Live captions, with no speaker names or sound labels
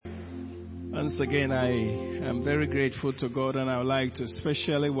Once again, I am very grateful to God, and I would like to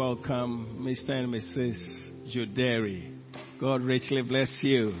especially welcome Mr. and Mrs. Juderi. God richly bless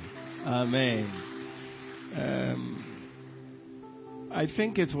you. Amen. I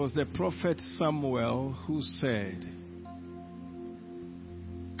think it was the prophet Samuel who said,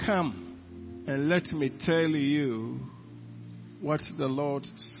 "Come and let me tell you what the Lord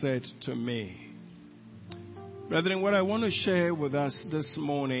said to me." Brethren, what I want to share with us this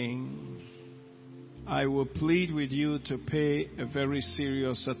morning, I will plead with you to pay a very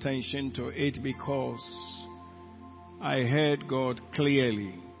serious attention to it, because I heard God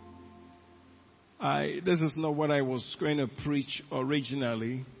clearly. This is not what I was going to preach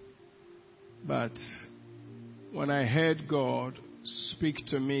originally, but when I heard God speak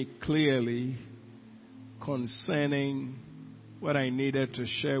to me clearly concerning what I needed to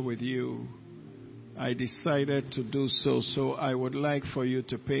share with you, I decided to do so. So I would like for you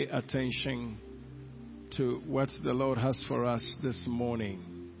to pay attention to what the Lord has for us this morning.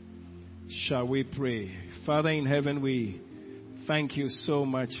 Shall we pray? Father in heaven, we thank you so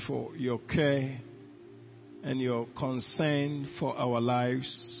much for your care and your concern for our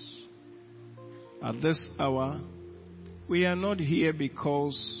lives. At this hour, we are not here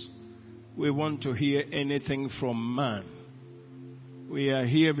because we want to hear anything from man. We are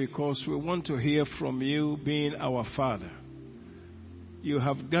here because we want to hear from you, being our Father. You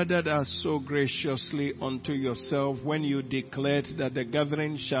have gathered us so graciously unto yourself when you declared that the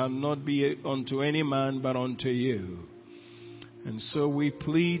gathering shall not be unto any man but unto you. And so we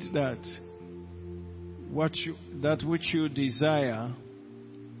plead that that which you desire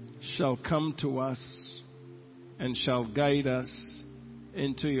shall come to us and shall guide us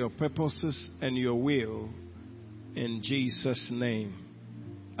into your purposes and your will. In Jesus' name,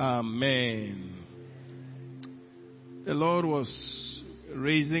 amen. The Lord was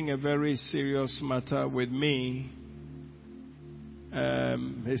raising a very serious matter with me.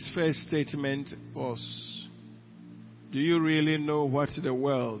 His first statement was, "Do you really know what the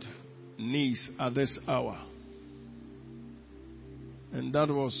world needs at this hour?" And that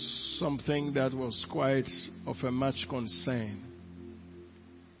was something that was quite of a much concern.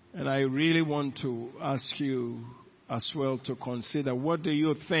 And I really want to ask you as well to consider, what do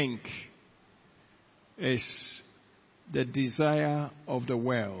you think is the desire of the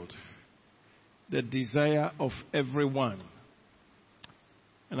world, the desire of everyone?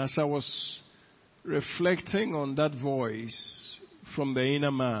 And as I was reflecting on that voice from the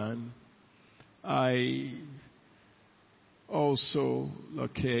inner man, I also,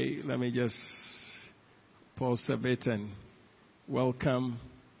 let me just pause a bit and welcome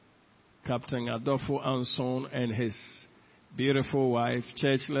Captain Adolfo Anson and his beautiful wife.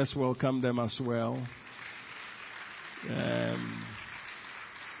 Church, let's welcome them as well.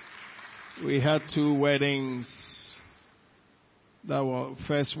 We had 2 weddings.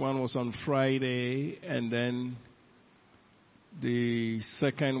 First one was on Friday, and then the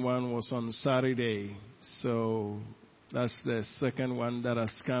second one was on Saturday. So that's the second one that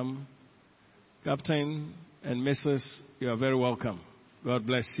has come. Captain and Mrs., you are very welcome. God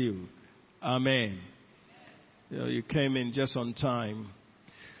bless you. Amen. You came in just on time.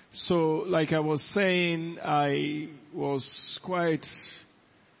 So, like I was saying, I was quite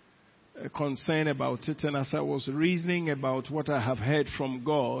concerned about it, and as I was reasoning about what I have heard from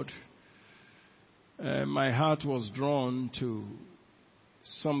God, my heart was drawn to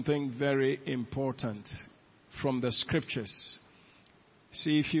something very important from the scriptures.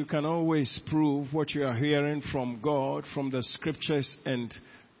 See, if you can always prove what you are hearing from God, from the scriptures, and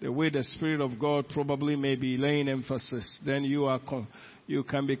the way the Spirit of God probably may be laying emphasis, then you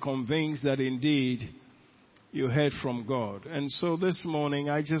can be convinced that indeed you heard from God. And so this morning,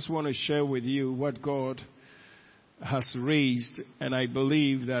 I just want to share with you what God has raised, and I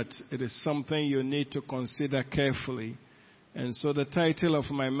believe that it is something you need to consider carefully. And so the title of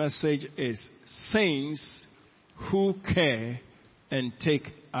my message is Saints Who Care and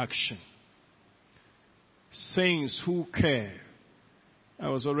Take Action. Saints who care. I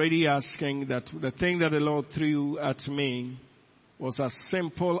was already asking that the thing that the Lord threw at me was as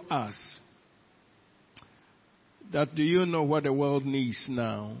simple as that, do you know what the world needs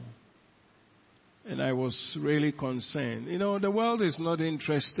now? And I was really concerned. You know, the world is not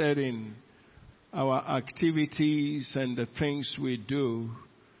interested in our activities and the things we do.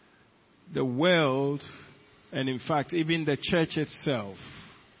 The world, and in fact, even the church itself,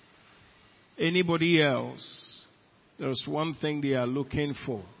 anybody else, there's one thing they are looking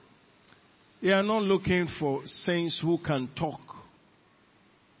for. They are not looking for saints who can talk.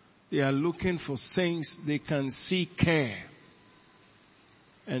 They are looking for saints they can see care.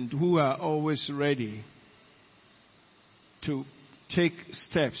 and who are always ready to take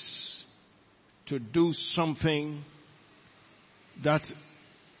steps to do something that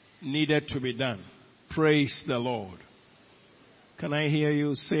needed to be done. Praise the Lord. Can I hear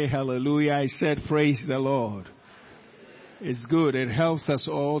you say hallelujah? I said praise the Lord. It's good. It helps us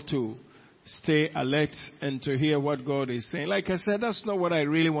all to stay alert and to hear what God is saying. Like I said, that's not what I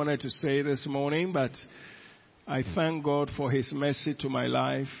really wanted to say this morning, but I thank God for His mercy to my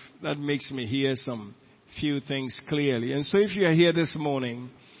life. That makes me hear some few things clearly. And so if you are here this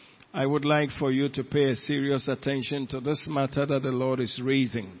morning, I would like for you to pay a serious attention to this matter that the Lord is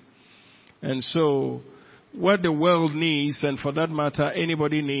raising. And so what the world needs, and for that matter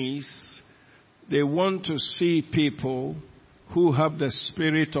anybody needs, they want to see people who have the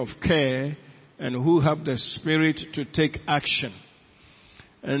spirit of care and who have the spirit to take action.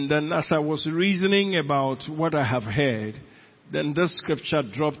 And then as I was reasoning about what I have heard, then this scripture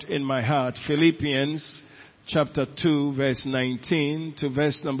dropped in my heart, Philippians chapter 2, verse 19 to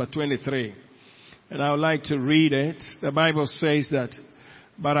verse number 23. And I would like to read it. The Bible says that,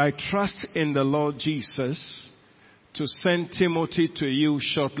 "But I trust in the Lord Jesus to send Timothy to you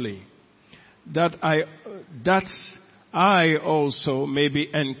shortly, that I also may be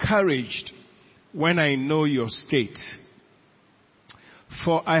encouraged when I know your state.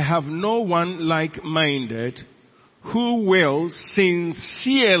 For I have no one like-minded who will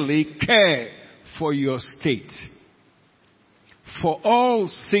sincerely care for your state. For all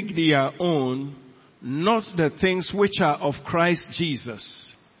seek their own, not the things which are of Christ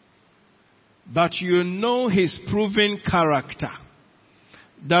Jesus. But you know his proven character,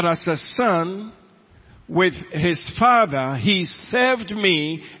 that as a son with his father, he served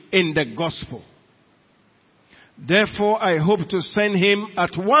me in the gospel. Therefore, I hope to send him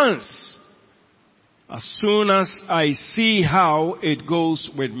at once, as soon as I see how it goes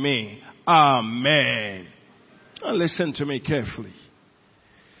with me." Amen. Now listen to me carefully.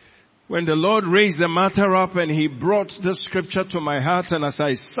 When the Lord raised the matter up and He brought this scripture to my heart, and as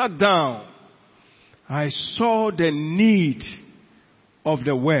I sat down, I saw the need of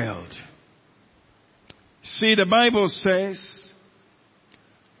the world. See, the Bible says,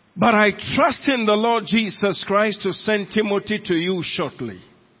 "But I trust in the Lord Jesus Christ to send Timothy to you shortly,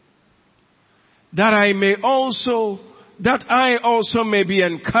 that I also may be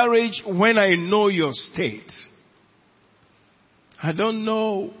encouraged when I know your state." I don't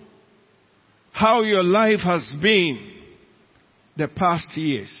know how your life has been the past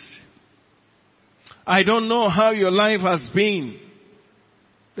years. I don't know how your life has been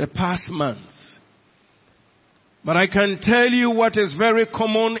the past months. But I can tell you what is very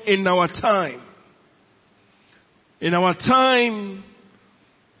common in our time. In our time,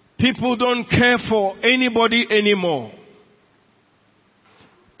 people don't care for anybody anymore.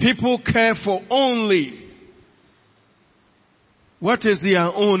 People care for only what is their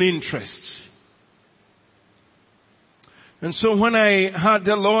own interest. And so when I had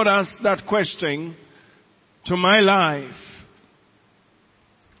the Lord ask that question to my life,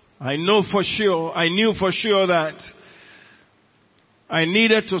 I knew for sure that I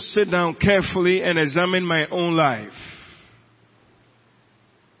needed to sit down carefully and examine my own life.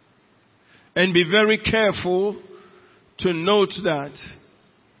 And be very careful to note that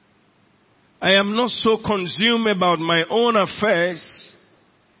I am not so consumed about my own affairs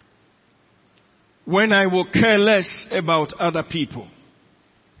when I will care less about other people.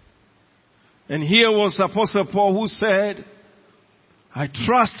 And here was Apostle Paul who said, "I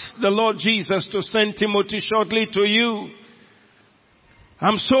trust the Lord Jesus to send Timothy shortly to you.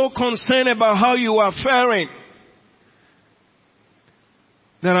 I'm so concerned about how you are faring."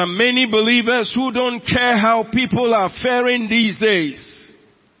 There are many believers who don't care how people are faring these days.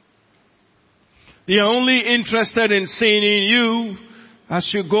 They are only interested in seeing you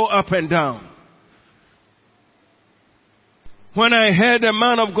as you go up and down. When I heard a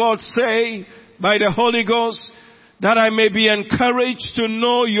man of God say by the Holy Ghost that I may be encouraged to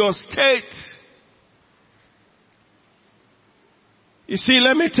know your state. You see,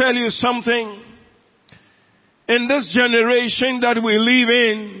 let me tell you something. In this generation that we live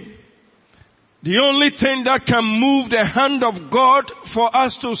in, the only thing that can move the hand of God for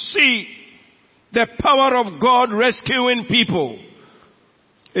us to see the power of God rescuing people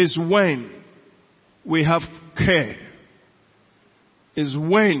is when we have care. Is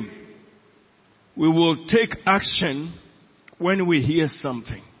when we will take action when we hear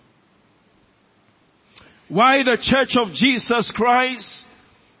something. Why the Church of Jesus Christ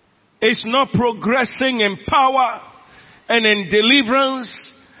is not progressing in power and in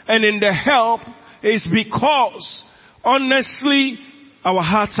deliverance and in the help is because, honestly, our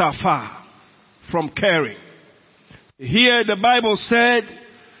hearts are far from caring. Here the Bible said,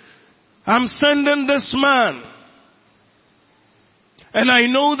 I'm sending this man. And I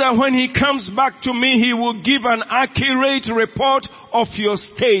know that when he comes back to me, he will give an accurate report of your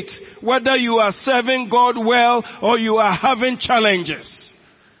state, whether you are serving God well or you are having challenges.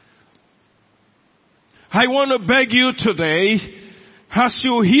 I want to beg you today, as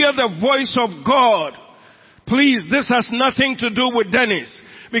you hear the voice of God, please, this has nothing to do with Dennis,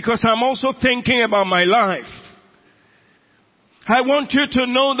 because I'm also thinking about my life. I want you to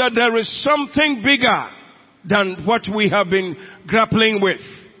know that there is something bigger than what we have been grappling with.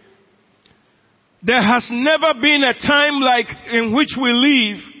 There has never been a time like in which we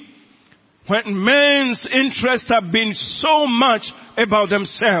live when men's interests have been so much about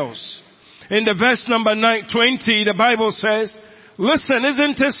themselves. In the verse number 20, the Bible says, listen,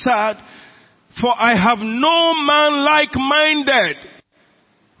 isn't it sad? For I have no man like-minded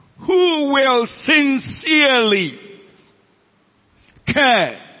who will sincerely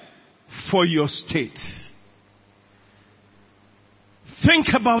care for your state.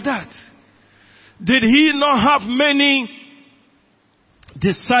 Think about that. Did he not have many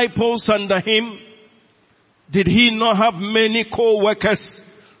disciples under him? Did he not have many co-workers?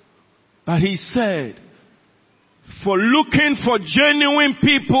 But he said, for looking for genuine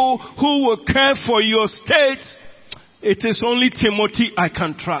people who will care for your state, it is only Timothy I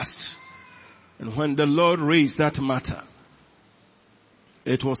can trust. And when the Lord raised that matter,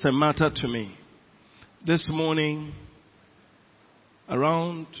 it was a matter to me. This morning,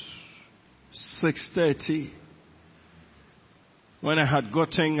 around 6:30, when I had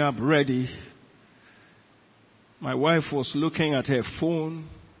gotten up ready, my wife was looking at her phone,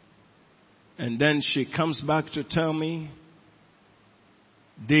 and then she comes back to tell me,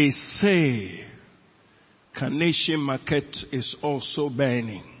 they say Kaneshie Market is also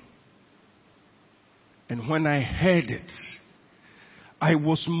burning. And when I heard it, I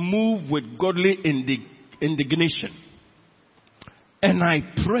was moved with godly indignation. And I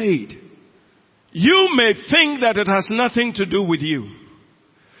prayed. You may think that it has nothing to do with you.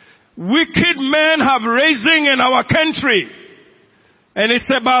 Wicked men have risen in our country. And it's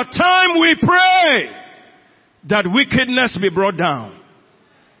about time we pray that wickedness be brought down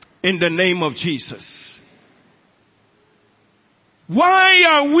in the name of Jesus. Why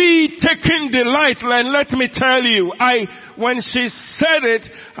are we taking delight? And let me tell you, when she said it,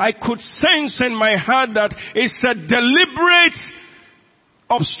 I could sense in my heart that it's a deliberate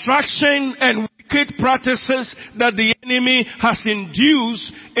obstruction and wicked practices that the enemy has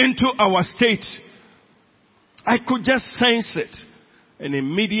induced into our state. I could just sense it. And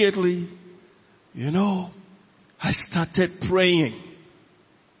immediately, I started praying.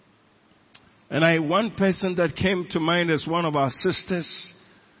 And one person that came to mind is one of our sisters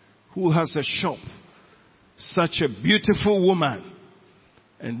who has a shop. Such a beautiful woman.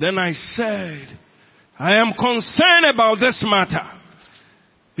 And then I said, I am concerned about this matter.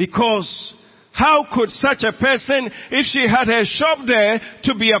 Because how could such a person, if she had her shop there,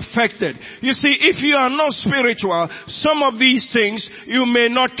 to be affected? You see, if you are not spiritual, some of these things you may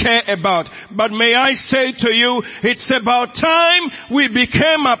not care about. But may I say to you, it's about time we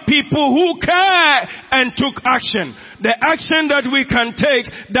became a people who care and took action. The action that we can take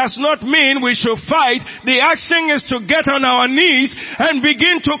does not mean we should fight. The action is to get on our knees and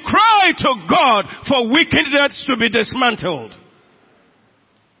begin to cry to God for wickedness to be dismantled.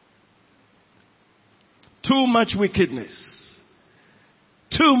 Too much wickedness.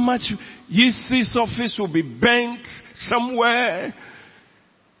 Too much. This office will be bent somewhere.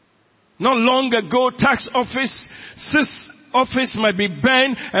 Not long ago, tax office might be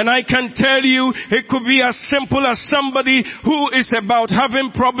banned, and I can tell you it could be as simple as somebody who is about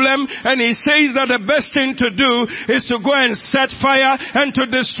having problem, and he says that the best thing to do is to go and set fire and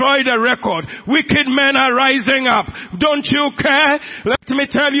to destroy the record. Wicked men are rising up. Don't you care? Let me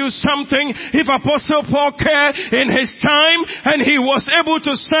tell you something. If Apostle Paul cared in his time and he was able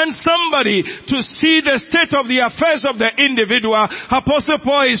to send somebody to see the state of the affairs of the individual, Apostle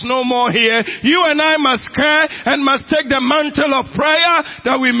Paul is no more here. You and I must care and must take the mantle of prayer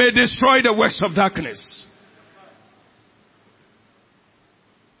that we may destroy the works of darkness.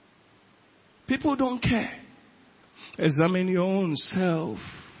 People don't care. Examine your own self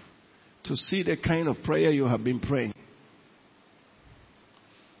to see the kind of prayer you have been praying.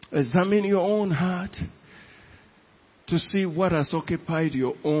 Examine your own heart to see what has occupied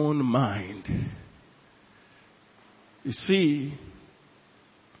your own mind. You see,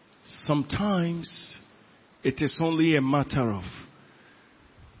 sometimes it is only a matter of,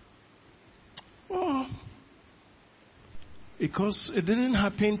 Because it didn't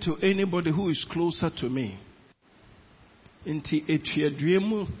happen to anybody who is closer to me. Inti etwa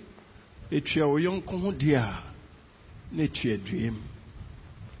duemu, etwa oyonko ho dia, na etwa duem.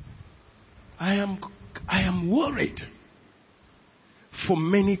 I am worried for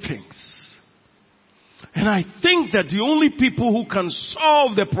many things. And I think that the only people who can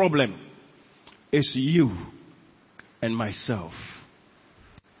solve the problem is you and myself.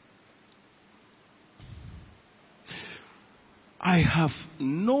 I have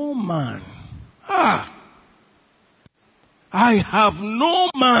no man. I have no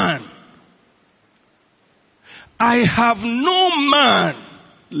man. I have no man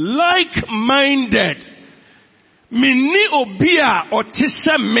like-minded. Mini obia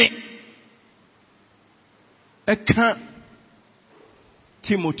otise me. Eka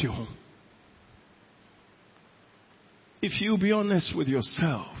Timothy home. If you be honest with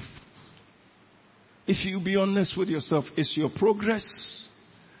yourself, it's your progress,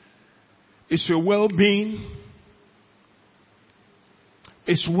 it's your well-being,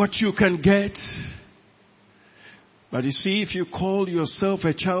 it's what you can get. But you see, if you call yourself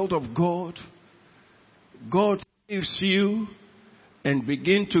a child of God, God saves you and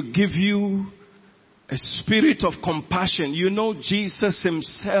begin to give you a spirit of compassion. You know, Jesus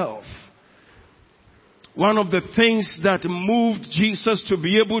himself, one of the things that moved Jesus to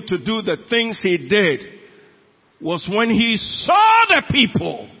be able to do the things he did was when he saw the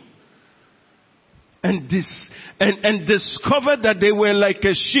people and discovered that they were like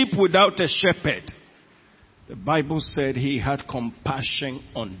a sheep without a shepherd. The Bible said he had compassion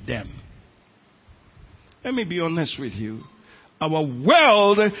on them. Let me be honest with you. Our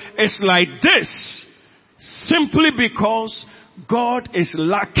world is like this simply because God is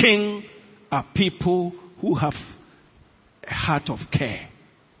lacking a people who have a heart of care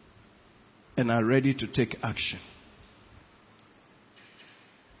and are ready to take action.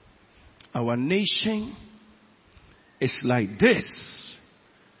 Our nation is like this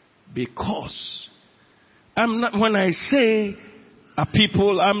because when I say a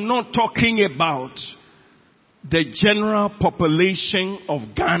people, I'm not talking about the general population of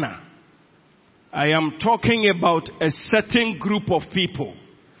Ghana. I am talking about a certain group of people.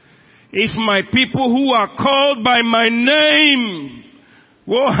 If my people who are called by my name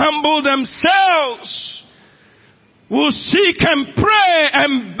will humble themselves, will seek and pray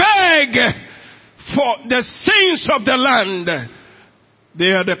and beg for the sins of the land,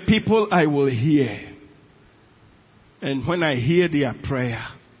 they are the people I will hear. And when I hear their prayer,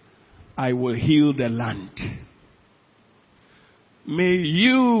 I will heal the land. May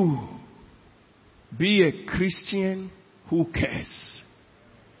you be a Christian who cares.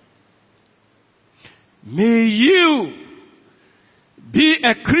 May you be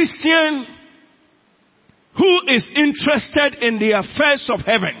a Christian who is interested in the affairs of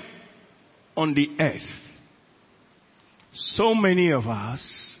heaven on the earth. So many of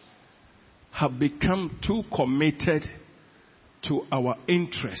us have become too committed to our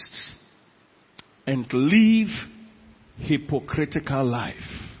interests and live hypocritical life.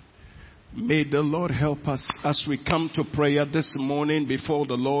 May the Lord help us as we come to prayer this morning before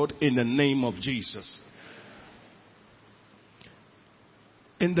the Lord in the name of Jesus.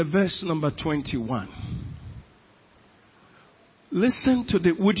 In the verse number 21, listen to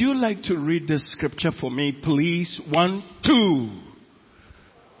would you like to read the scripture for me, please? 1, 2.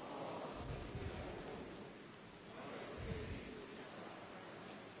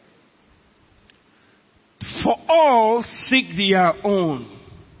 For all seek their own,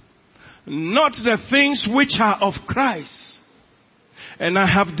 not the things which are of Christ. And I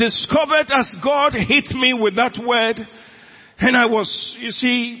have discovered as God hit me with that word, and I was, you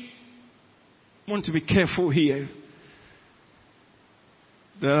see, want to be careful here.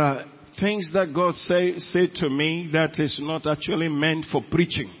 There are things that God said to me that is not actually meant for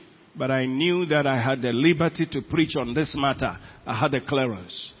preaching. But I knew that I had the liberty to preach on this matter. I had a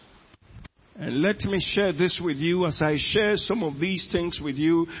clearance. And let me share this with you. As I share some of these things with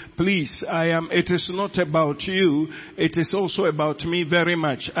you, please, it is not about you. It is also about me very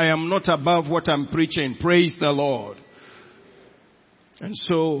much. I am not above what I'm preaching. Praise the Lord. And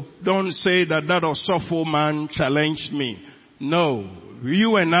so, don't say that Osofo man challenged me. No.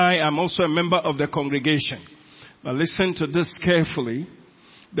 You and I am also a member of the congregation. But listen to this carefully.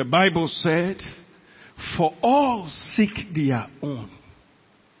 The Bible said, for all seek their own.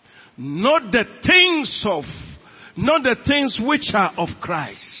 Not the things which are of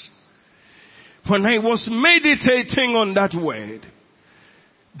Christ. When I was meditating on that word,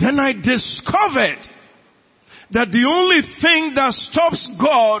 then I discovered that the only thing that stops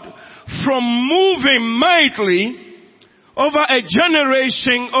God from moving mightily over a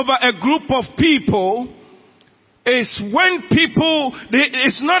generation, over a group of people, is when people,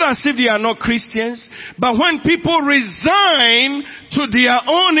 it's not as if they are not Christians, but when people resign to their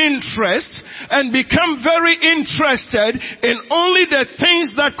own interests and become very interested in only the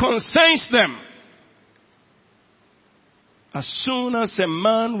things that concerns them. As soon as a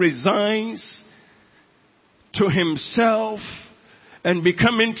man resigns to himself and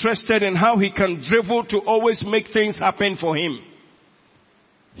become interested in how he can drivel to always make things happen for him,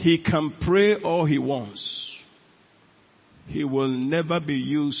 he can pray all he wants. He will never be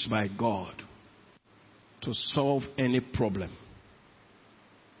used by God to solve any problem.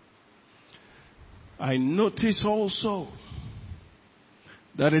 I notice also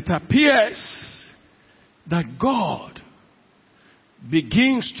that it appears that God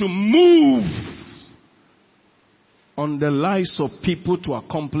begins to move on the lives of people to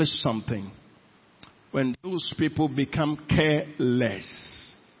accomplish something when those people become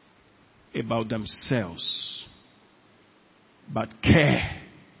careless about themselves, but care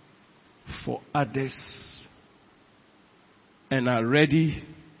for others and are ready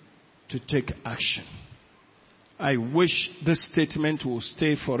to take action. I wish this statement will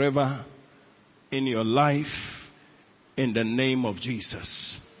stay forever in your life in the name of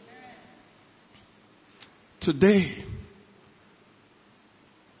Jesus. Today,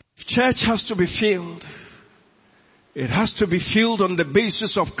 church has to be filled. It has to be filled on the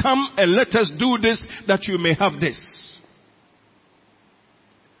basis of come and let us do this that you may have this.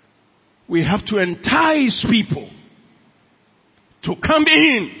 We have to entice people to come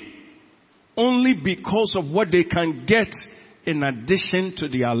in only because of what they can get in addition to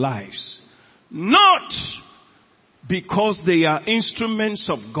their lives. Not because they are instruments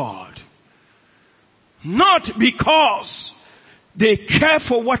of God. Not because they care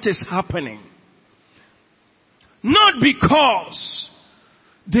for what is happening. Not because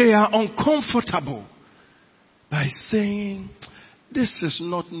they are uncomfortable by saying, this is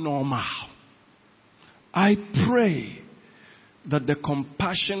not normal. I pray that the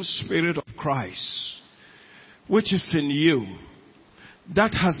compassion spirit of Christ, which is in you,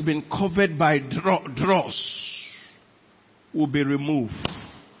 that has been covered by dross, will be removed.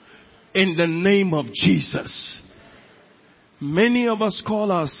 In the name of Jesus. Many of us call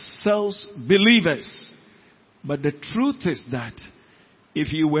ourselves believers. But the truth is that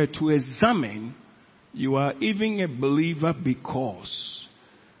if you were to examine, you are even a believer because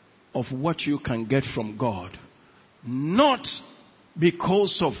of what you can get from God. Not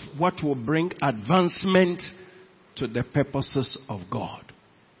because of what will bring advancement to the purposes of God.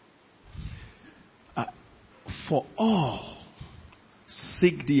 For all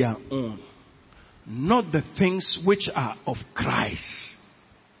seek their own, not the things which are of Christ.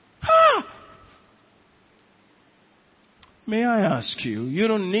 May I ask you, you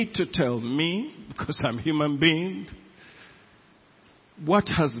don't need to tell me, because I'm a human being, what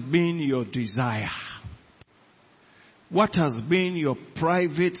has been your desire? What has been your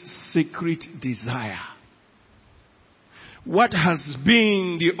private, secret desire? What has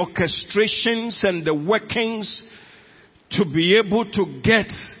been the orchestrations and the workings to be able to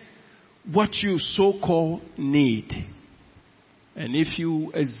get what you so-called need? And if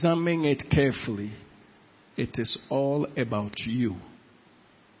you examine it carefully, it is all about you,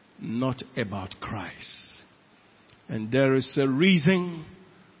 not about Christ. And there is a reason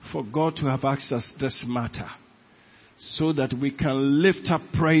for God to have asked us this matter, so that we can lift up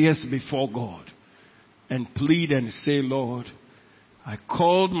prayers before God and plead and say, Lord, I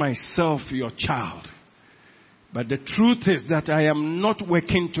called myself your child, but the truth is that I am not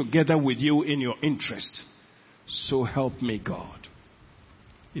working together with you in your interest. So help me, God.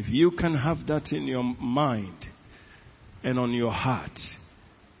 If you can have that in your mind and on your heart,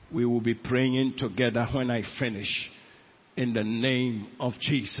 we will be praying together when I finish in the name of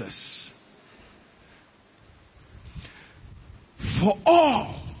Jesus. For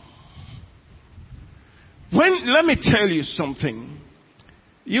all. Let me tell you something.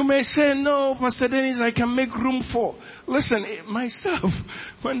 You may say, no, Pastor Dennis, I can make room for. Listen, myself,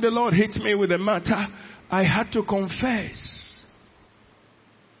 when the Lord hit me with the matter, I had to confess.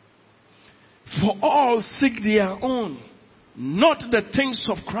 For all seek their own, not the things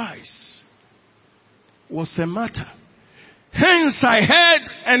of Christ, was a matter. Hence I heard,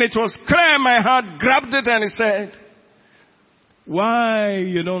 and it was clear, my heart grabbed it and it said, why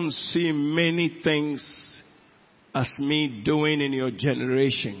you don't see many things as me doing in your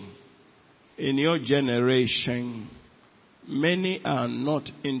generation? In your generation, many are not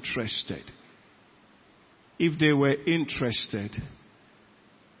interested. If they were interested,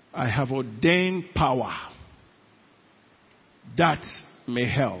 I have ordained power that may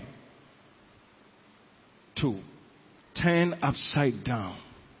help to turn upside down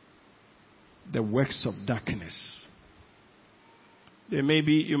the works of darkness. You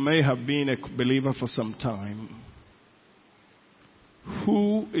may have been a believer for some time.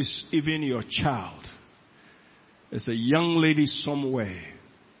 Who is even your child? There's a young lady somewhere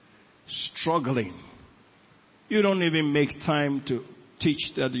struggling. You don't even make time to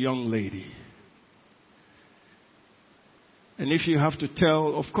teach that young lady. And if you have to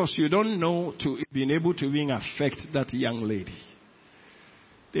tell, of course, you don't know to be able to even affect that young lady.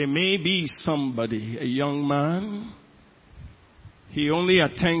 There may be somebody, a young man, he only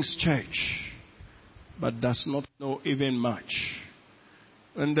attends church, but does not know even much.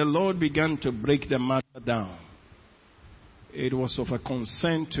 When the Lord began to break the matter down, it was of a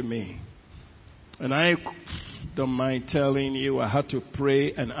concern to me. And I don't mind telling you, I had to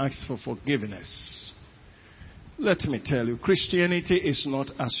pray and ask for forgiveness. Let me tell you, Christianity is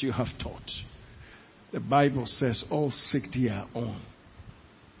not as you have taught. The Bible says, all seek their own,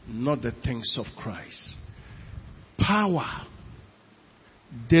 not the things of Christ. Power,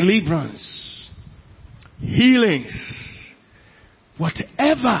 deliverance, healings,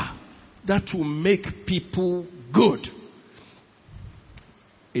 whatever that will make people good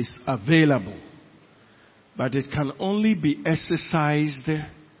is available. But it can only be exercised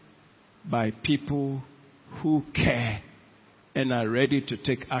by people who care and are ready to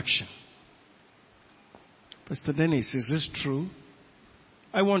take action. Pastor Dennis, is this true?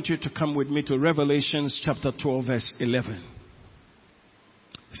 I want you to come with me to Revelations chapter 12 verse 11.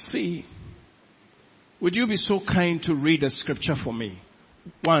 See, would you be so kind to read the scripture for me?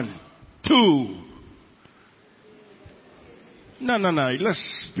 1, 2. No.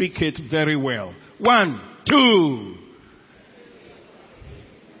 Let's speak it very well. 1, 2.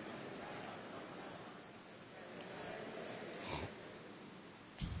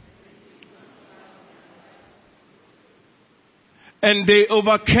 And they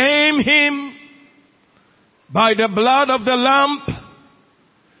overcame him by the blood of the Lamb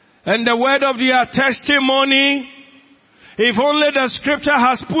and the word of their testimony. If only the scripture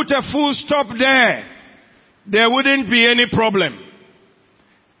has put a full stop there wouldn't be any problem.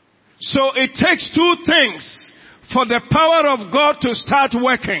 So it takes two things for the power of God to start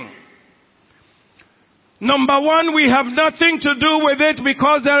working. Number one, we have nothing to do with it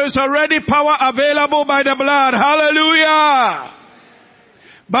because there is already power available by the blood. Hallelujah.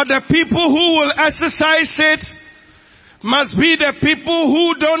 But the people who will exercise it must be the people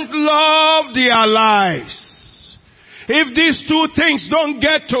who don't love their lives. If these two things don't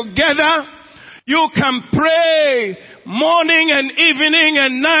get together, you can pray morning and evening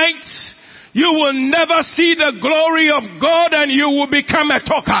and night. You will never see the glory of God and you will become a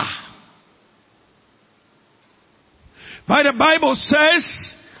talker. But the Bible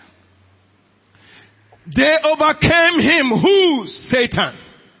says, they overcame him. Who? Satan.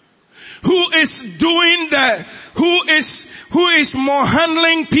 Who is more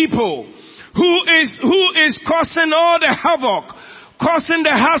handling people? Who is causing all the havoc, causing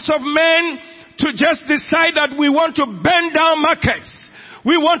the hearts of men to just decide that we want to burn down markets.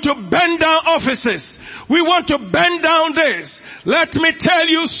 We want to burn down offices. We want to burn down this. Let me tell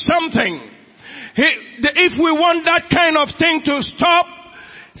you something. If we want that kind of thing to stop,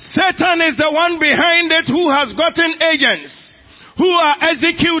 Satan is the one behind it who has gotten agents who are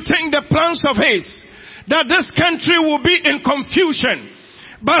executing the plans of his, that this country will be in confusion.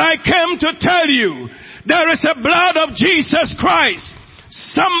 But I came to tell you, there is a blood of Jesus Christ.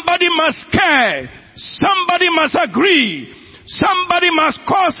 Somebody must care. Somebody must agree. Somebody must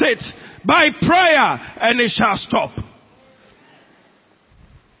cause it by prayer, and it shall stop.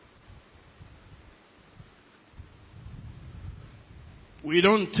 We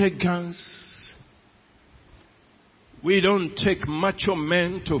don't take guns. We don't take macho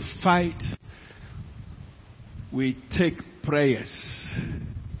men to fight. We take prayers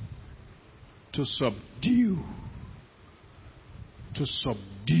to subdue. To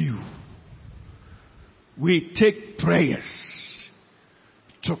subdue. We take prayers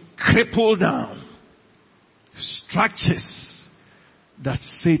to cripple down structures that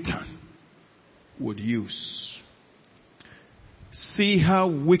Satan would use. See how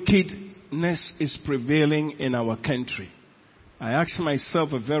wickedness is prevailing in our country. I ask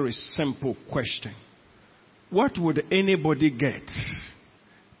myself a very simple question. What would anybody get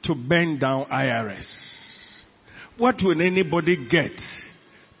to burn down IRS? What would anybody get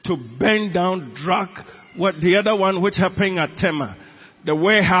to burn down drug? What the other one which happened at Tema? The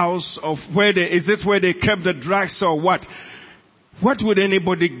warehouse of is this where they kept the drugs or what? What would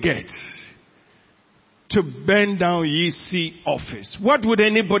anybody get to burn down Yisi office? What would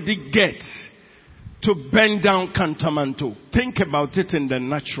anybody get to burn down Kantamanto? Think about it in the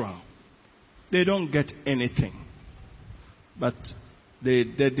natural. They don't get anything. But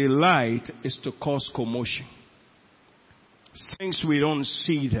the delight is to cause commotion. Since we don't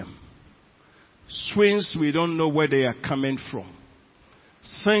see them. Since we don't know where they are coming from.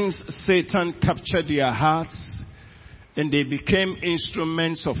 Since Satan captured their hearts and they became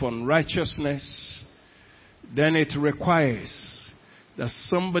instruments of unrighteousness, then it requires that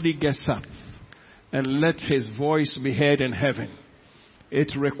somebody gets up and let his voice be heard in heaven.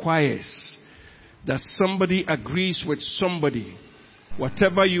 It requires that somebody agrees with somebody.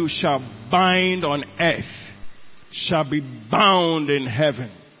 Whatever you shall bind on earth shall be bound in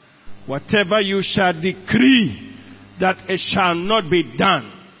heaven. Whatever you shall decree that it shall not be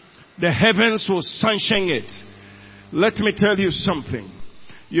done, the heavens will sanction it. Let me tell you something.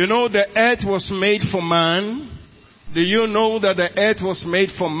 You know the earth was made for man. Do you know that the earth was made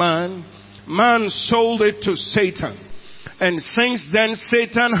for man? Man sold it to Satan. And since then,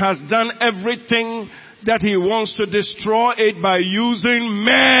 Satan has done everything that he wants to destroy it by using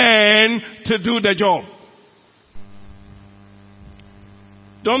men to do the job.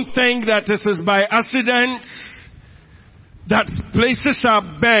 Don't think that this is by accident that places are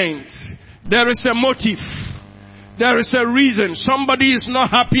burnt. There is a motive. There is a reason. Somebody is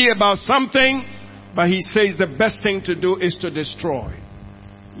not happy about something, but he says the best thing to do is to destroy.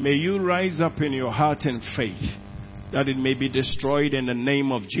 May you rise up in your heart in faith that it may be destroyed in the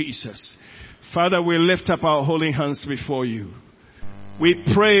name of Jesus. Father, we lift up our holy hands before you. We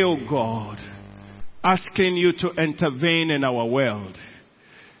pray, O God, asking you to intervene in our world.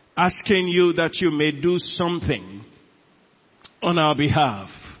 Asking you that you may do something on our behalf.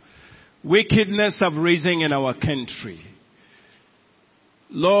 Wickedness have risen in our country.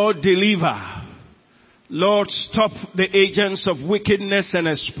 Lord, deliver. Lord, stop the agents of wickedness and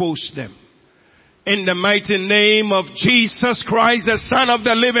expose them. In the mighty name of Jesus Christ, the Son of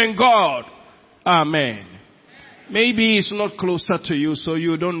the living God. Amen. Maybe it's not closer to you, so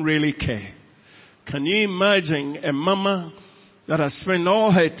you don't really care. Can you imagine a mama that has spent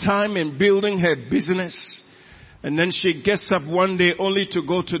all her time in building her business, and then she gets up one day only to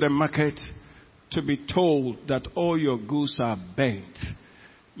go to the market to be told that all your goods are burnt?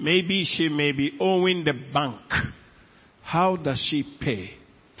 Maybe she may be owing the bank. How does she pay?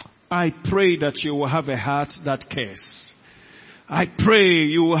 I pray that you will have a heart that cares. I pray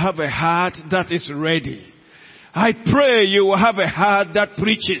you will have a heart that is ready. I pray you will have a heart that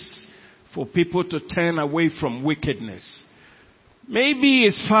preaches for people to turn away from wickedness. Maybe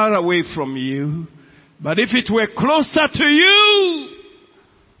it's far away from you, but if it were closer to you,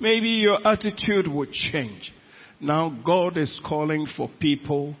 maybe your attitude would change. Now God is calling for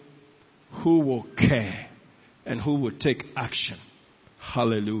people who will care and who will take action.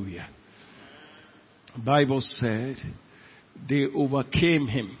 Hallelujah. The Bible said they overcame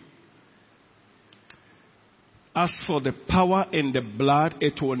him. As for the power in the blood,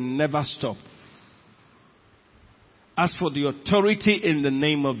 it will never stop. As for the authority in the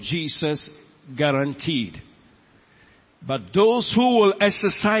name of Jesus, guaranteed. But those who will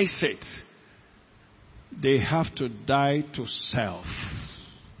exercise it, they have to die to self.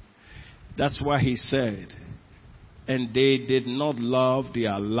 That's why he said, and they did not love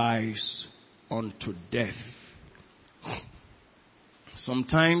their lives unto death.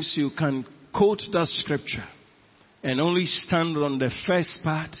 Sometimes you can quote that scripture and only stand on the first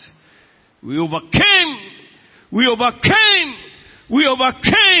part. We overcame. We overcame. We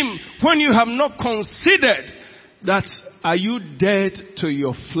overcame. When you have not considered that, are you dead to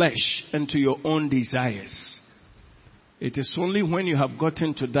your flesh and to your own desires? It is only when you have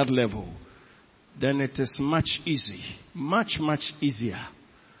gotten to that level, then it is much easier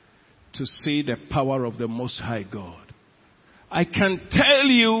to see the power of the Most High God. I can tell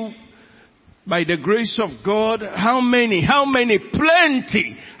you by the grace of God how many,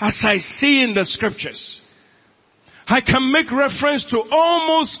 plenty, as I see in the scriptures. I can make reference to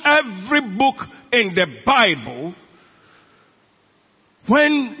almost every book in the Bible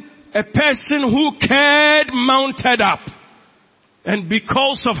when a person who cared mounted up, and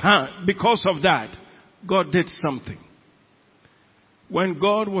because of that, God did something. When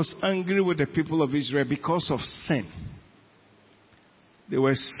God was angry with the people of Israel because of sin, they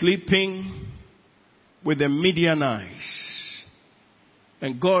were sleeping with the Midianites.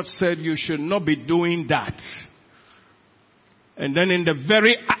 And God said, you should not be doing that. And then in the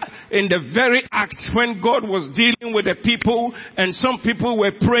in the very act when God was dealing with the people, and some people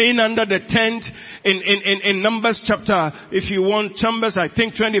were praying under the tent in Numbers chapter, if you want, Numbers I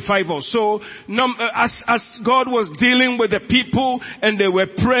think 25 or so, as God was dealing with the people and they were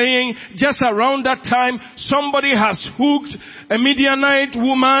praying, just around that time, somebody has hooked a Midianite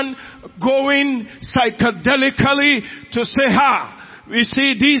woman going psychedelically to say, you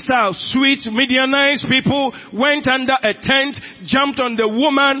see, these are sweet Midianites people, went under a tent, jumped on the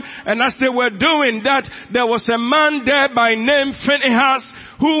woman, and as they were doing that, there was a man there by name Phinehas,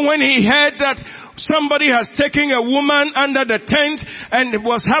 who when he heard that somebody has taken a woman under the tent and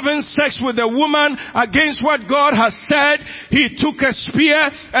was having sex with a woman against what God has said, he took a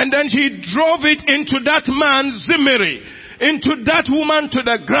spear and then he drove it into that man's Zimri, into that woman to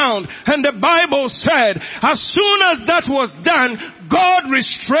the ground. And the Bible said, as soon as that was done, God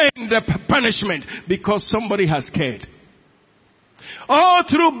restrained the punishment because somebody has cared. All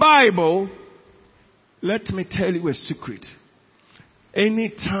through Bible, let me tell you a secret.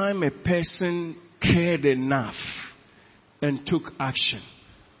 Anytime a person cared enough and took action,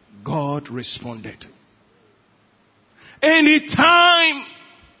 God responded. Anytime.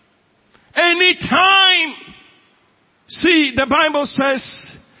 See, the Bible says,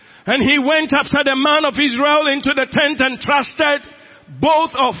 and he went after the man of Israel into the tent and trusted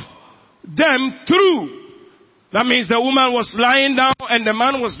both of them through. That means the woman was lying down and the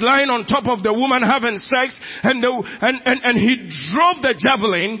man was lying on top of the woman having sex, and he drove the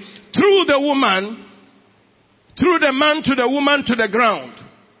javelin through the woman, through the man to the woman to the ground.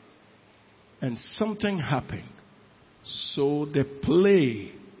 And something happened. So the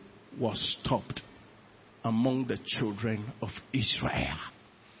plague was stopped among the children of Israel.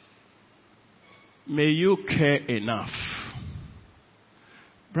 May you care enough.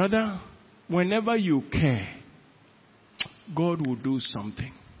 Brother, whenever you care, God will do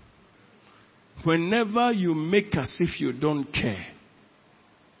something. Whenever you make as if you don't care,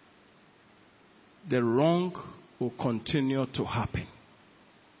 the wrong will continue to happen.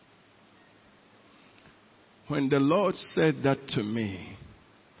 When the Lord said that to me,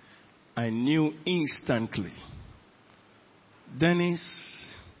 I knew instantly, Dennis,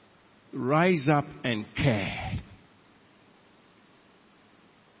 rise up and care.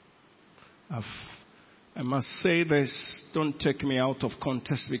 I must say this, don't take me out of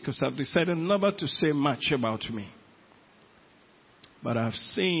context, because I've decided never to say much about me. But I've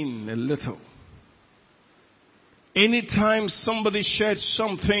seen a little. Anytime somebody shared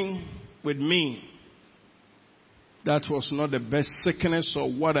something with me that was not the best sickness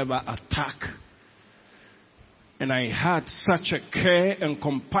or whatever attack, and I had such a care and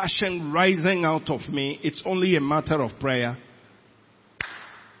compassion rising out of me, it's only a matter of prayer,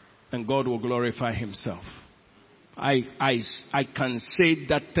 and God will glorify himself. I can say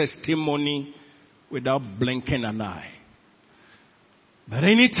that testimony without blinking an eye. But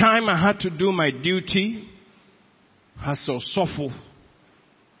anytime I had to do my duty as a soulful,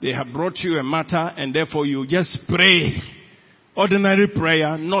 they have brought you a matter and therefore you just pray. Ordinary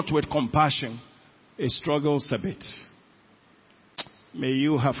prayer, not with compassion. It struggles a bit. May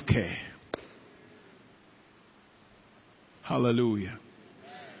you have care. Hallelujah.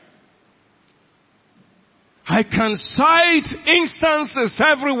 I can cite instances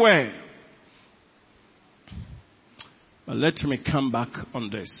everywhere. But let me come back on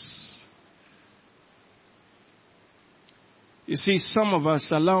this. You see, some of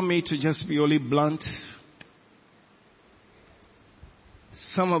us, allow me to just be only blunt.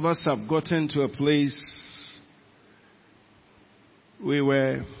 Some of us have gotten to a place we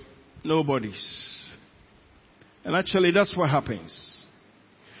were nobodies. And actually that's what happens.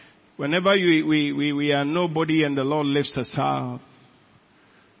 Whenever we are nobody and the Lord lifts us up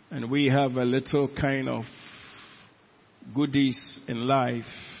and we have a little kind of goodies in life,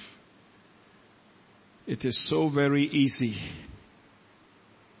 it is so very easy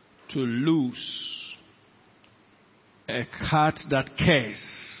to lose a heart that cares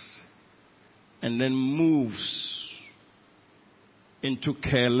and then moves into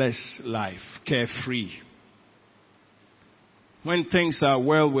careless life, carefree. When things are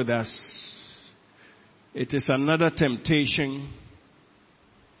well with us, it is another temptation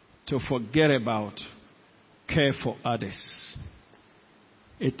to forget about care for others.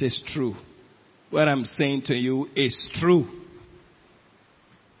 It is true. What I'm saying to you is true.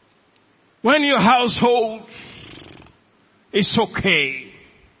 When your household is okay,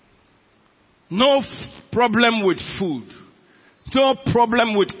 no problem with food, no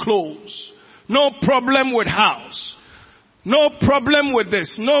problem with clothes, no problem with house, no problem with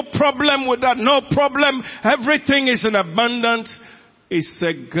this, no problem with that, no problem, everything is in abundance, is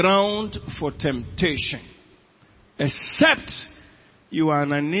a ground for temptation, except you are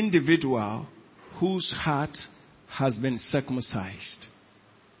an individual whose heart has been circumcised.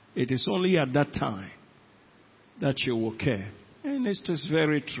 It is only at that time that you will care. And it is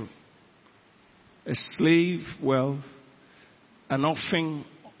very true. A slave, an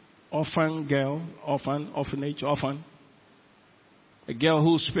orphan girl, orphanage, a girl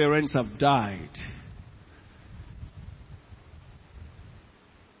whose parents have died.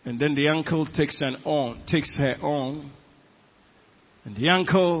 And then the uncle takes her on. And the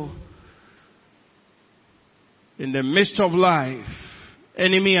uncle, in the midst of life,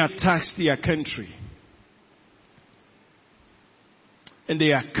 enemy attacks their country. And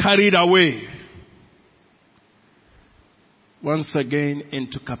they are carried away once again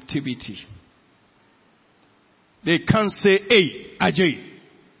into captivity. They can't say, hey, Ajay,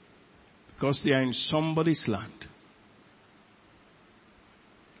 because they are in somebody's land.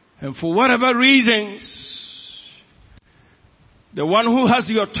 And for whatever reasons, the one who has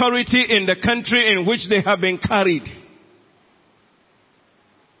the authority in the country in which they have been carried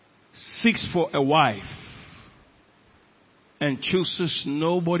seeks for a wife and chooses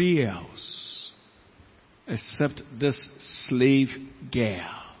nobody else except this slave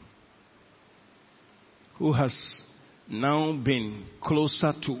girl who has now been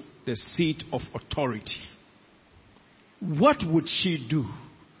closer to the seat of authority. What would she do?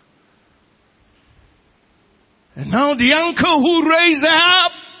 And now the uncle who raised her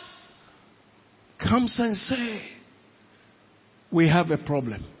up comes and says, we have a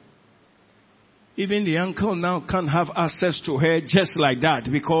problem. Even the uncle now can't have access to her just like that,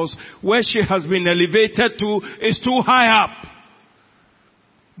 because where she has been elevated to is too high up.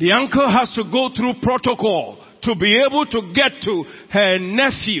 The uncle has to go through protocol to be able to get to her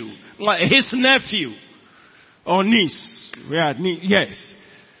nephew, his nephew or niece. Yes.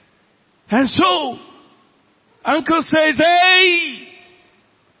 And so, uncle says, hey,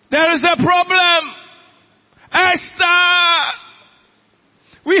 there is a problem. Esther,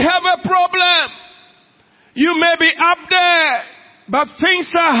 we have a problem. You may be up there, but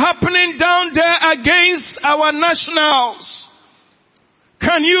things are happening down there against our nationals.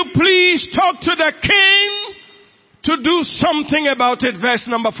 Can you please talk to the king to do something about it? Verse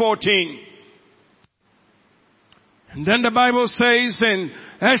number 14. And then the Bible says in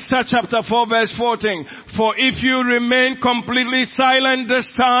Esther chapter 4 verse 14, for if you remain completely silent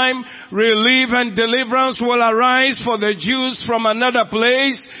this time, relief and deliverance will arise for the Jews from another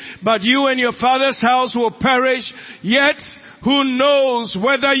place, but you and your father's house will perish. Yet, who knows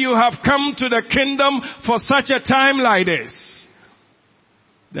whether you have come to the kingdom for such a time like this?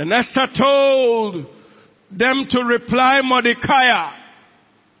 Then Esther told them to reply Mordecai,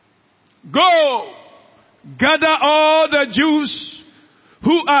 go, gather all the Jews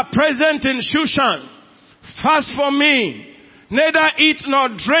who are present in Shushan. Fast for me. Neither eat nor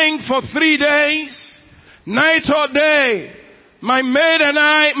drink for 3 days, night or day. My mates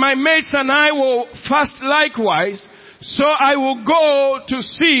and I will fast likewise. So I will go to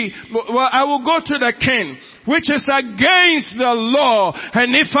the king, which is against the law.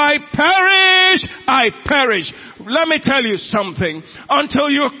 And if I perish. Let me tell you something. Until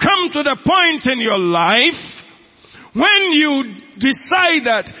you come to the point in your life when you decide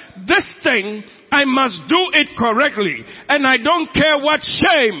that this thing, I must do it correctly, and I don't care what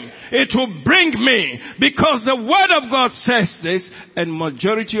shame it will bring me, because the word of God says this, and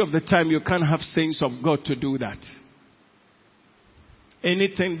majority of the time you can't have saints of God to do that.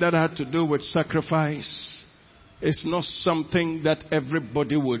 Anything that had to do with sacrifice is not something that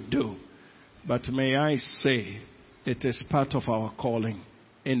everybody would do. But may I say, it is part of our calling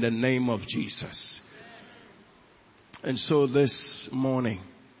in the name of Jesus. And so this morning,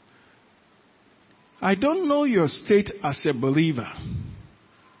 I don't know your state as a believer,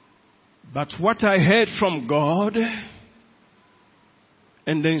 but what I heard from God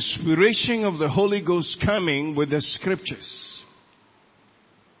and the inspiration of the Holy Ghost coming with the scriptures,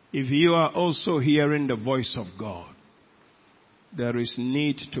 if you are also hearing the voice of God, there is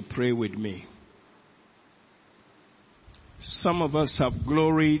need to pray with me. Some of us have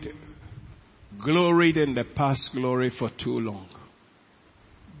gloried in the past glory for too long.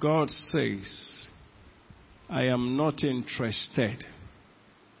 God says, I am not interested.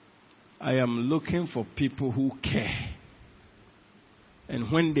 I am looking for people who care.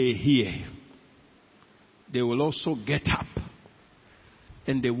 And when they hear, they will also get up.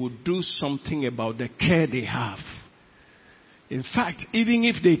 And they will do something about the care they have. In fact, even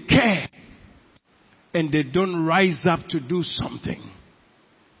if they care and they don't rise up to do something,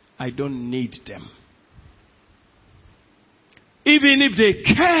 I don't need them. Even if they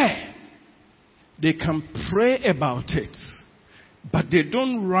care, they can pray about it, but they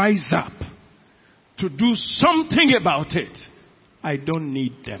don't rise up to do something about it. I don't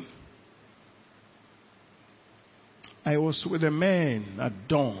need them. I was with a man at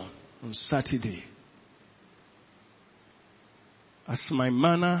dawn on Saturday. As my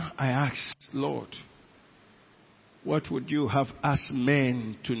manner, I asked, Lord, what would you have us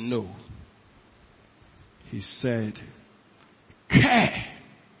men to know? He said, care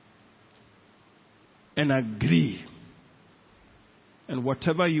and agree. And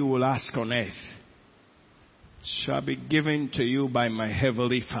whatever you will ask on earth shall be given to you by my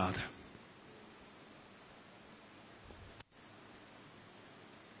heavenly Father.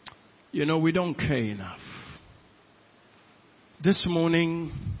 You know, we don't care enough. This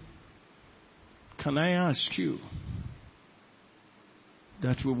morning, can I ask you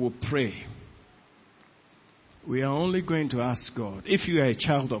that we will pray? We are only going to ask God. If you are a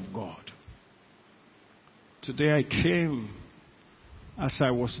child of God, today I came as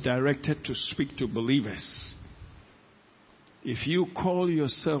I was directed to speak to believers. If you call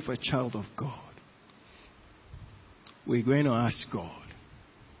yourself a child of God, we're going to ask God,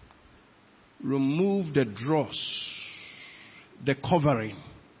 remove the dross, the covering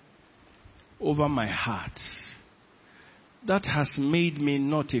over my heart that has made me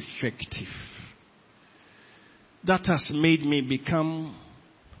not effective, that has made me become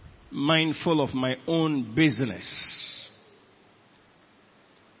mindful of my own business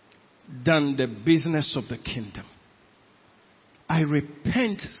than the business of the kingdom. I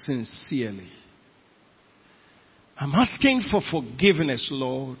repent sincerely. I'm asking for forgiveness,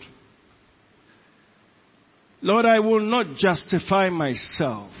 Lord. Lord, I will not justify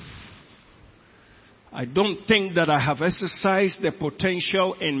myself. I don't think that I have exercised the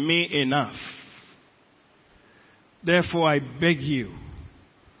potential in me enough. Therefore, I beg you,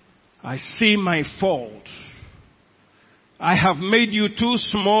 I see my fault. I have made you too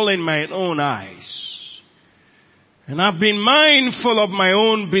small in my own eyes. And I've been mindful of my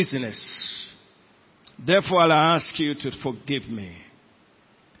own business. Therefore, I'll ask you to forgive me.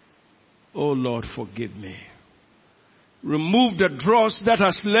 Oh Lord, forgive me. Remove the dross that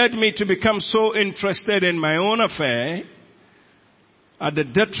has led me to become so interested in my own affair at the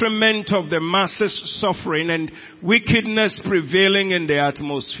detriment of the masses suffering and wickedness prevailing in the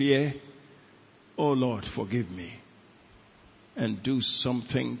atmosphere. Oh Lord, forgive me and do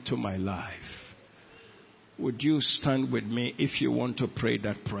something to my life. Would you stand with me if you want to pray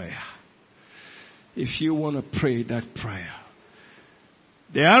that prayer? If you want to pray that prayer.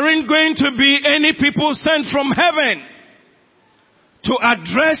 There aren't going to be any people sent from heaven to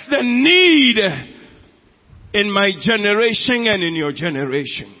address the need in my generation and in your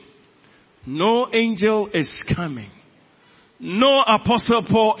generation. No angel is coming. No Apostle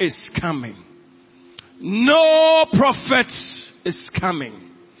Paul is coming. No prophet is coming.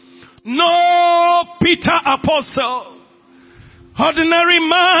 No Peter Apostle. Ordinary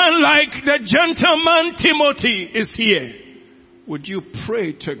man like the gentleman Timothy is here. Would you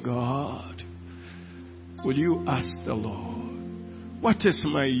pray to God? Will you ask the Lord, what is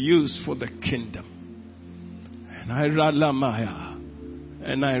my use for the kingdom? And I ralamaya,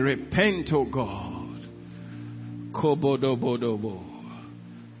 and I repent, oh God. Kobodobodobo.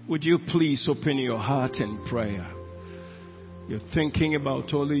 Would you please open your heart in prayer? You're thinking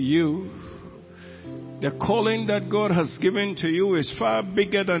about only you. The calling that God has given to you is far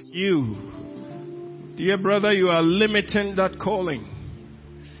bigger than you. Dear brother, you are limiting that calling.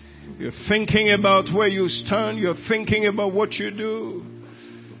 You're thinking about where you stand. You're thinking about what you do.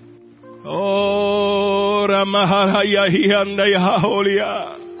 Oh, Ramahaya.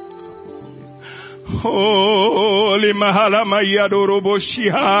 Holy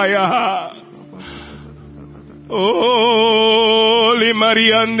Mahalamayadoroboshihaya. Holy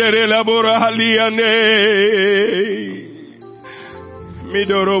Mariandere Labora Haliane.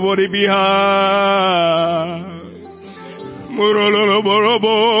 Midoroboribiha.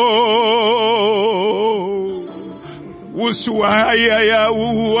 Muroloborobo. Uswaya ya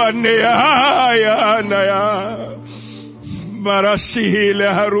uanea naya. Marasihile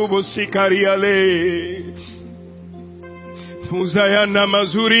harubo sikariale. Uzayana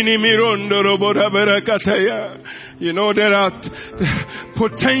mazurini mirondo robora berakataya. You know there are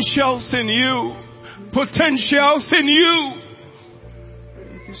potentials in you. Potentials in you.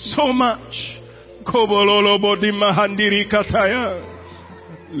 So much. Kobololo bodi mahandiri kataya.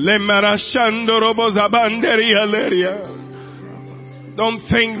 Lemarashando robozabanderi aleria. Don't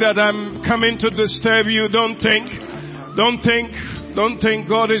think that I'm coming to disturb you. Don't think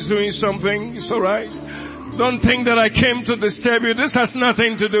God is doing something. It's alright. Don't think that I came to disturb you. This has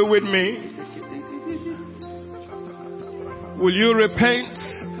nothing to do with me. Will you repent?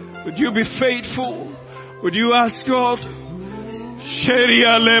 Would you be faithful? Would you ask God?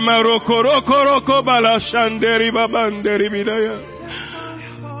 Sheria lema roko roko roko bala shanderi babanderi bidaya.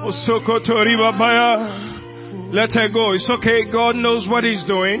 Osoko tori babaya. Let her go. It's okay. God knows what He's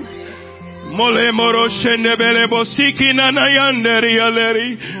doing. Mole moro shendebele bosiki nanayanderi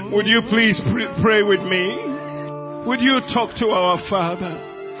aleri. Would you please pray with me? Would you talk to our Father?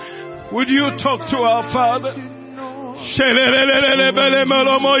 Would you talk to our Father? Shelelelelebele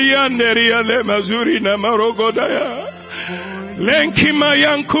malomo yanderi ale mazuri na marogodaya. Lenki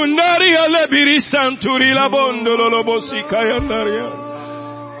mayankundari ale birisanturi labondo lolobosika yandaria.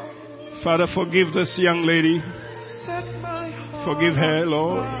 Father, forgive this young lady. Forgive her,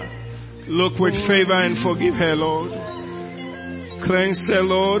 Lord. Look with favor and forgive her, Lord. Cleanse her,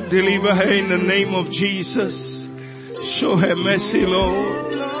 Lord. Deliver her in the name of Jesus. Show her mercy,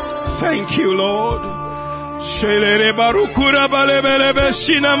 Lord. Thank you, Lord. Shelere barukura balebelebe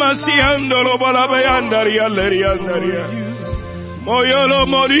sinamasiandolo balabayandari aleriandaria. Moyolo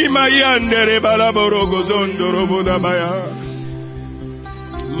morima yandere balaborogo zondoro bodabaya.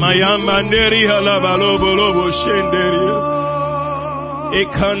 Mayamanderi halabalobo shenderia.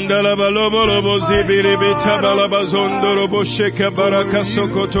 Ekandala balobolobo zibiri bitabala bazondoro bosheka baraka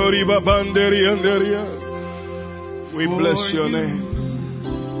sokotori babanderi anderia. We bless your name.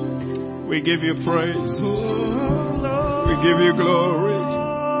 We give you praise. We give you glory.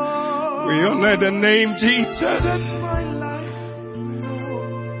 We honor the name Jesus.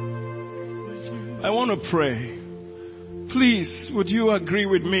 I want to pray. Please, would you agree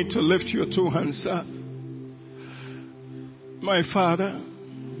with me to lift your two hands up? My Father,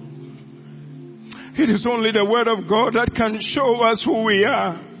 it is only the Word of God that can show us who we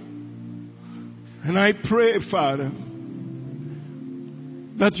are. And I pray, Father,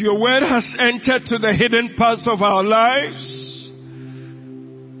 that your Word has entered to the hidden parts of our lives.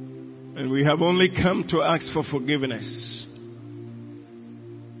 And we have only come to ask for forgiveness.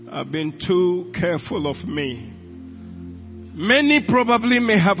 I've been too careful of me. Many probably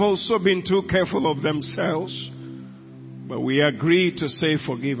may have also been too careful of themselves. But we agree to say,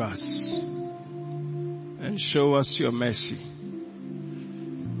 forgive us and show us your mercy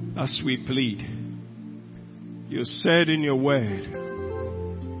as we plead. You said in your word,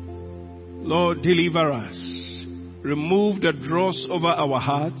 Lord, deliver us. Remove the dross over our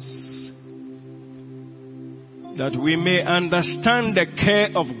hearts, that we may understand the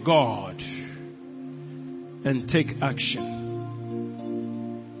care of God and take action.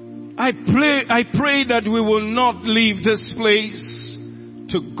 I pray that we will not leave this place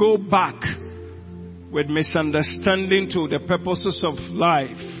to go back with misunderstanding to the purposes of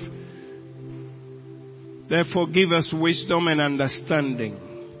life. Therefore, give us wisdom and understanding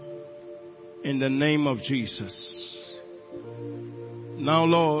in the name of Jesus. Now,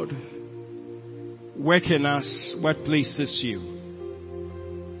 Lord, work in us what pleases you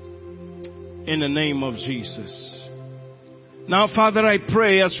in the name of Jesus. Now, Father, I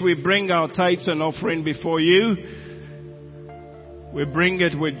pray as we bring our tithes and offering before you, we bring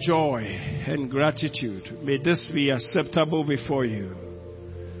it with joy and gratitude. May this be acceptable before you.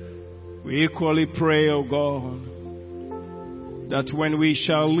 We equally pray, O God, that when we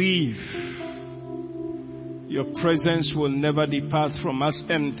shall leave, your presence will never depart from us,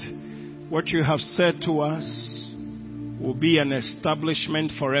 and what you have said to us will be an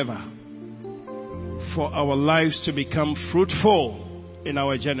establishment forever, for our lives to become fruitful in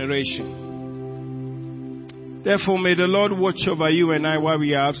our generation. Therefore, may the Lord watch over you and I while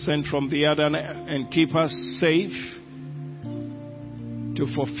we are absent from the other and keep us safe to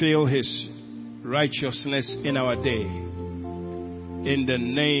fulfill His righteousness in our day. In the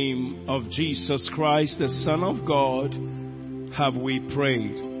name of Jesus Christ, the Son of God, have we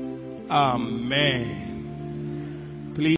prayed. Amen.